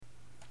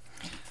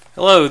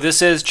Hello,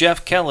 this is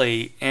Jeff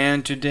Kelly,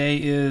 and today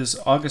is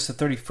August the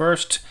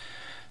 31st,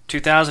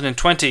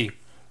 2020.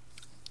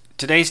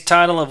 Today's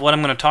title of what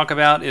I'm going to talk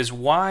about is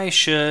why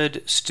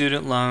should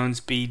student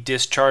loans be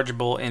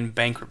dischargeable in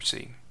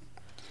bankruptcy?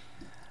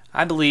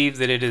 I believe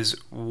that it is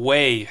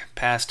way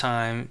past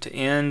time to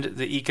end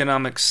the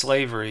economic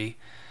slavery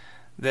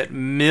that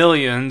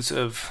millions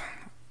of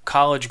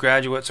college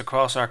graduates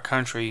across our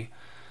country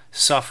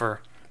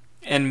suffer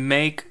and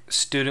make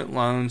student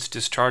loans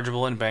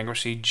dischargeable in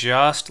bankruptcy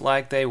just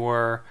like they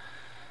were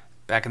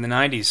back in the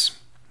 90s.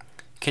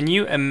 Can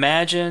you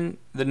imagine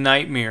the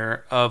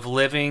nightmare of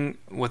living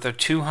with a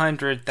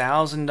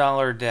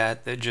 $200,000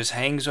 debt that just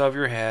hangs over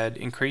your head,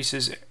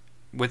 increases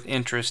with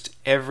interest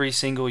every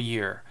single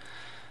year?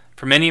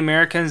 For many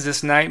Americans,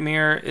 this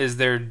nightmare is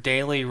their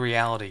daily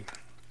reality.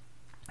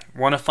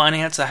 Want to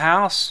finance a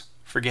house?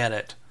 Forget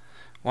it.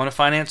 Want to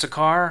finance a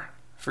car?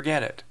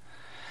 Forget it.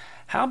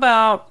 How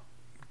about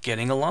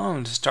getting a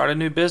loan to start a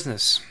new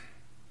business?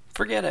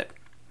 Forget it.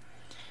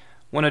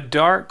 When a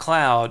dark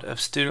cloud of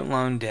student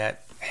loan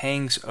debt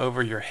hangs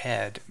over your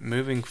head,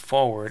 moving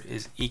forward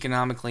is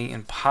economically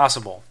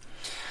impossible.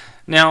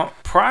 Now,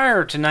 prior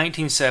to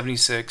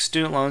 1976,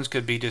 student loans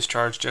could be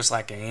discharged just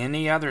like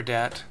any other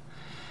debt,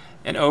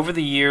 and over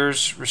the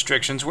years,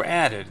 restrictions were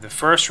added. The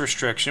first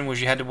restriction was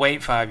you had to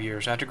wait 5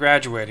 years after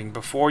graduating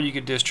before you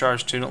could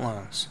discharge student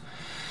loans.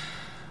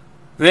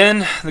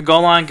 Then the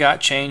goal line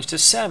got changed to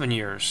 7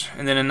 years,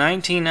 and then in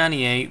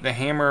 1998 the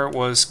hammer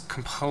was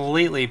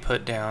completely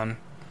put down.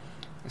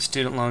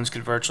 Student loans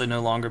could virtually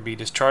no longer be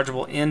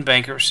dischargeable in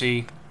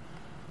bankruptcy.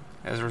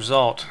 As a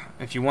result,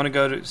 if you want to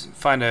go to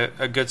find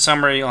a good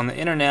summary on the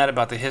internet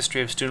about the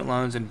history of student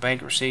loans in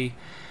bankruptcy,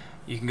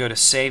 you can go to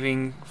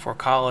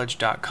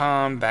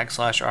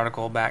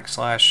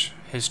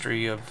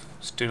savingforcollege.com/article/history of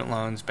student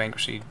loans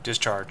bankruptcy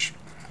discharge.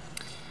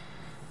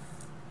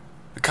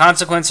 The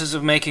consequences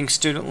of making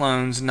student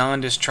loans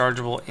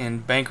non-dischargeable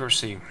in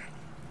bankruptcy.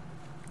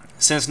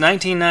 Since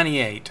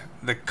 1998,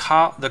 the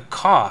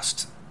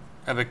cost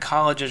of a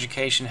college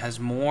education has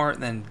more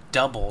than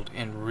doubled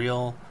in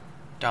real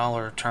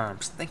dollar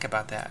terms. Think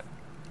about that.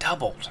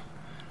 Doubled.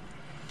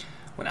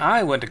 When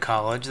I went to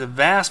college, the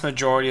vast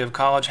majority of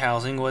college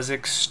housing was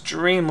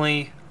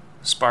extremely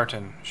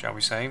Spartan, shall we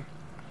say.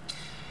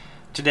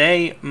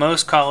 Today,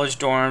 most college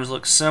dorms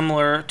look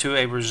similar to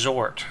a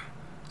resort,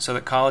 so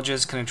that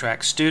colleges can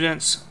attract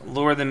students,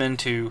 lure them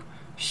into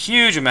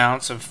huge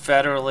amounts of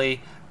federally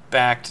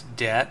backed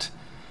debt,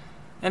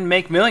 and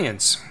make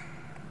millions.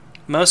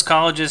 Most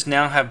colleges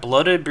now have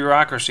bloated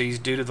bureaucracies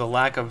due to the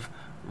lack of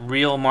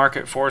real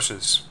market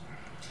forces.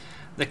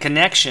 The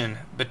connection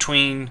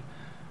between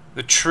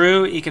the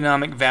true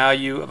economic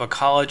value of a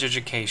college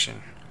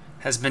education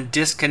has been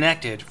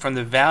disconnected from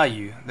the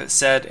value that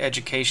said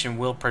education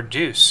will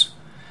produce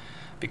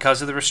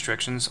because of the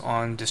restrictions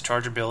on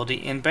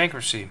dischargeability in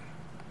bankruptcy.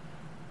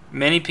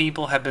 Many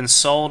people have been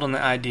sold on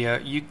the idea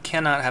you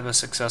cannot have a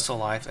successful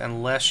life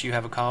unless you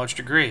have a college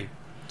degree.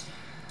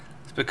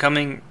 It's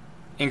becoming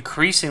an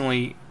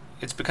increasingly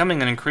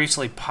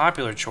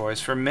popular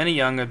choice for many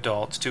young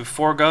adults to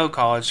forego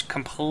college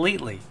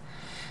completely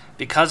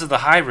because of the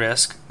high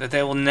risk that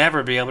they will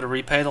never be able to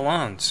repay the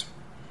loans.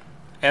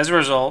 As a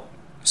result,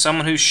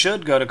 someone who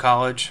should go to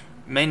college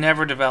may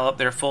never develop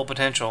their full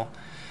potential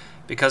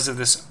because of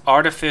this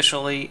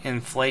artificially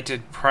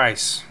inflated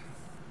price.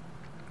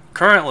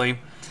 Currently,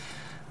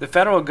 the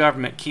federal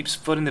government keeps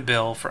footing the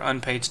bill for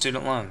unpaid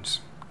student loans.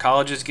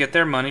 Colleges get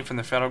their money from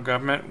the federal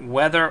government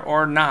whether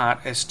or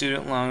not a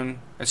student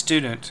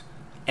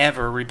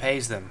ever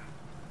repays them.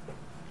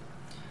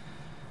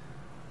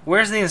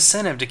 Where's the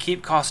incentive to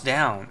keep costs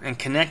down and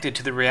connected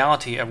to the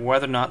reality of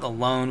whether or not the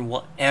loan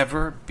will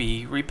ever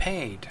be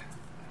repaid?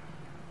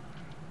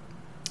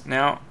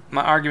 Now,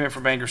 my argument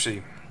for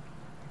bankruptcy.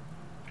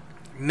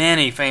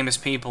 Many famous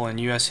people in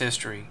U.S.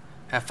 history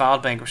have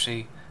filed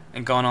bankruptcy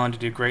and gone on to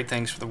do great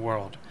things for the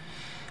world.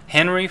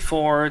 Henry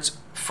Ford's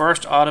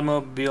first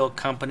automobile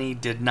company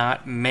did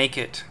not make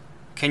it.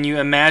 Can you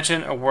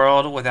imagine a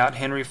world without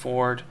Henry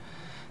Ford?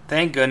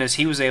 Thank goodness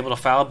he was able to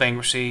file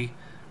bankruptcy,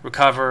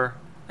 recover,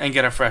 and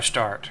get a fresh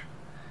start.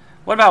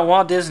 What about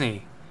Walt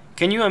Disney?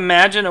 Can you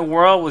imagine a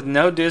world with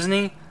no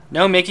Disney,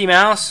 no Mickey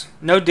Mouse,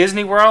 no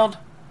Disney World?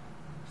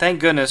 Thank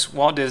goodness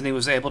Walt Disney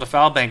was able to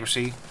file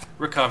bankruptcy,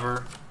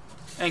 recover,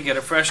 and get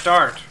a fresh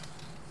start.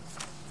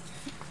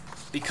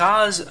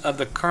 Because of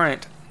the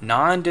current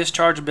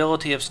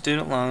non-dischargeability of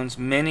student loans,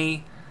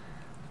 many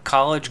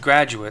college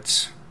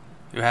graduates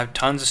who have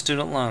tons of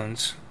student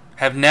loans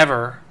have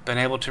never been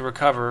able to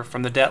recover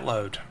from the debt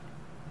load.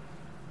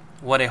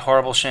 What a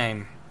horrible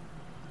shame.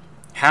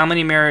 How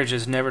many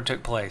marriages never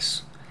took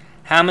place?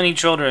 How many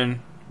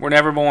children were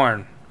never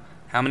born?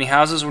 How many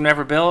houses were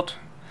never built?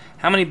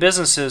 How many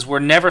businesses were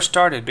never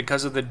started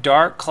because of the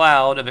dark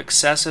cloud of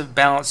excessive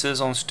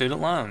balances on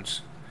student loans?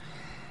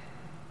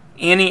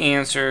 Any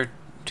answer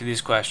to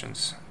these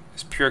questions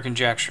is pure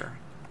conjecture,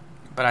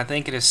 but I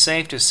think it is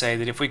safe to say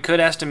that if we could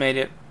estimate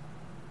it,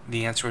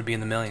 the answer would be in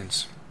the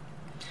millions.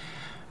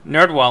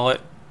 NerdWallet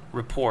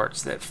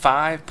reports that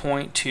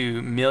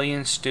 5.2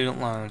 million student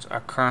loans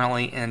are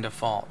currently in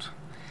default.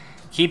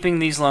 Keeping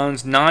these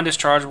loans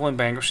non-dischargeable in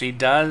bankruptcy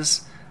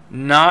does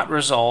not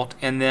result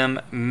in them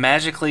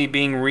magically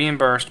being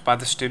reimbursed by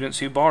the students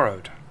who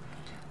borrowed.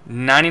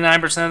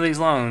 99% of these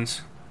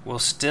loans will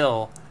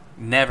still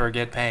never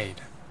get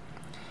paid.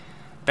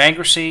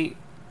 Bankruptcy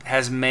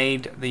has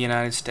made the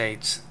United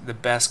States the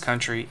best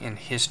country in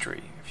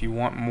history. If you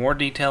want more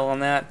detail on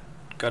that,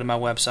 go to my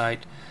website,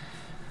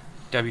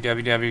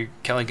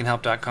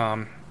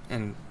 www.kellycanhelp.com,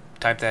 and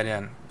type that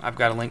in. I've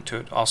got a link to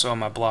it also on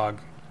my blog.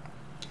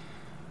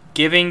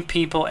 Giving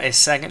people a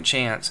second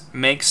chance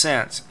makes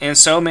sense in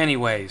so many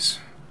ways.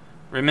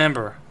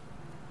 Remember,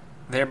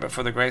 there but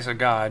for the grace of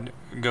God,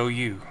 go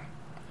you.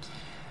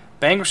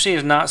 Bankruptcy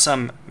is not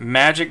some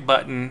magic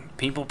button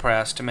people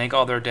press to make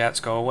all their debts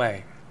go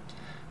away.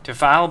 To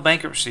file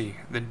bankruptcy,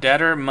 the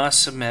debtor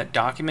must submit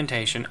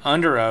documentation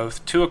under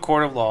oath to a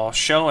court of law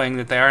showing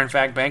that they are in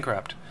fact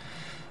bankrupt.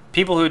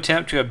 People who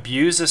attempt to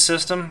abuse the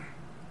system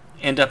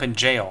end up in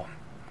jail.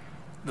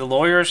 The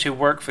lawyers who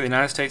work for the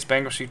United States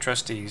bankruptcy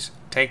trustees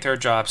take their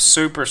job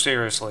super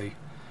seriously,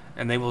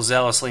 and they will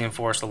zealously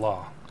enforce the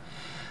law.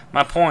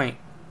 My point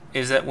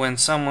is that when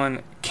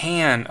someone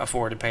can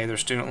afford to pay their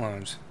student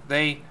loans,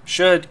 they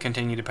should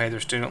continue to pay their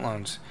student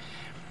loans,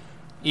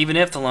 even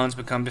if the loans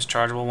become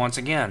dischargeable once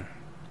again.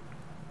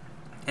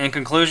 In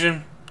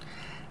conclusion,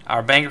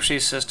 our bankruptcy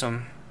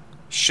system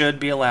should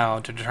be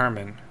allowed to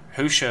determine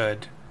who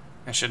should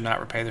and should not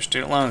repay their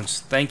student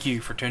loans. Thank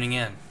you for tuning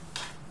in.